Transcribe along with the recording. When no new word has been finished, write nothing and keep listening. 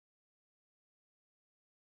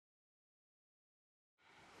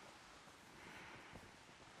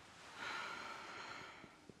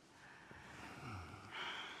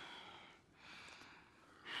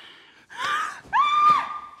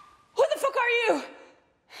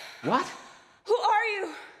What? Who are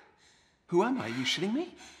you? Who am I? Are you shitting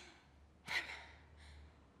me?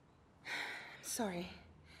 Sorry.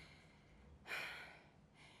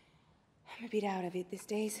 I'm a bit out of it these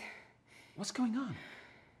days. What's going on?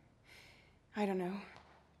 I don't know.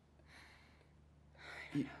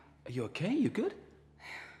 Are you okay? You good?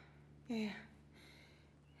 Yeah.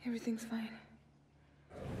 Everything's fine.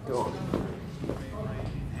 Go on.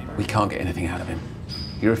 We can't get anything out of him.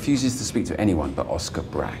 He refuses to speak to anyone but Oscar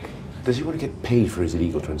Bragg. Does he want to get paid for his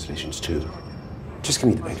illegal translations too? Just give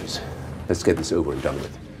me the papers. Let's get this over and done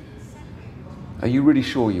with. Are you really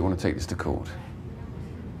sure you want to take this to court?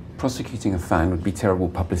 Prosecuting a fan would be terrible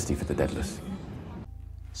publicity for the Deadless.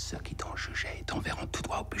 Ceux qui t'ont jugé t'enverront tout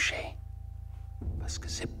droit au bûcher. Parce que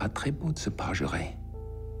c'est pas très beau de se parjurer.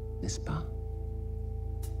 N'est-ce pas,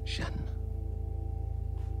 Jeanne?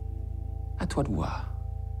 À toi de voir.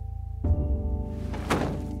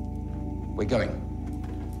 We're going.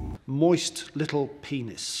 Moist little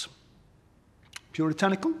penis.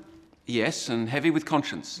 Puritanical? Yes, and heavy with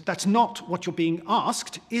conscience. That's not what you're being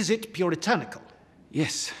asked. Is it puritanical?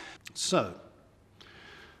 Yes. So,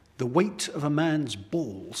 the weight of a man's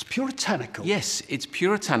balls, puritanical? Yes, it's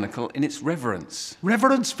puritanical in its reverence.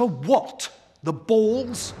 Reverence for what? The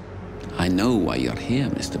balls? I know why you're here,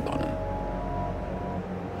 Mr. Bonham.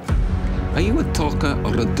 Are you a talker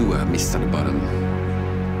or a doer, Mr. Bonham?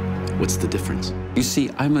 What's the difference? You see,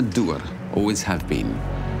 I'm a doer, always have been.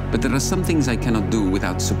 But there are some things I cannot do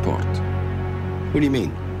without support. What do you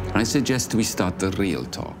mean? I suggest we start the real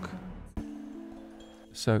talk.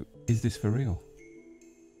 So, is this for real?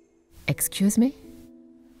 Excuse me?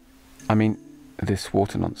 I mean, this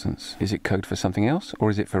water nonsense, is it code for something else, or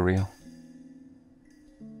is it for real?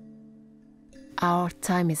 Our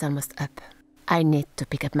time is almost up. I need to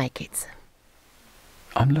pick up my kids.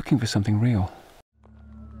 I'm looking for something real.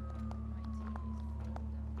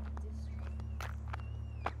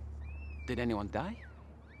 Did anyone die?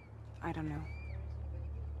 I don't know.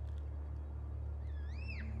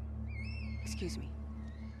 Excuse me.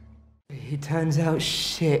 He turns out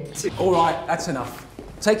shit. All right, that's enough.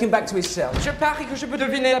 Take him back to his cell. Je parie que je peux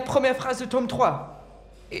deviner la première phrase de tome 3.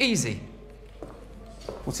 Easy.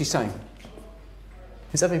 What's he saying?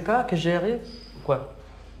 Vous avez peur que j'y arrive? Quoi?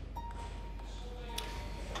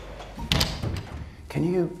 Can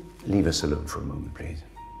you leave us alone for a moment, please?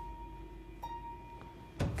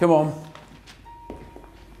 Come on.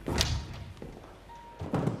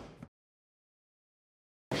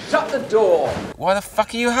 Shut the door. Why the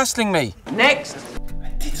fuck are you hassling me? Next. I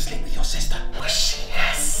did sleep with your sister. She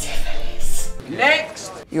has syphilis.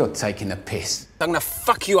 Next. You're taking the piss. I'm gonna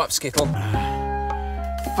fuck you up, Skittle.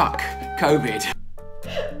 Fuck COVID.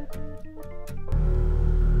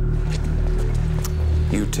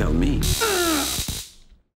 You tell me.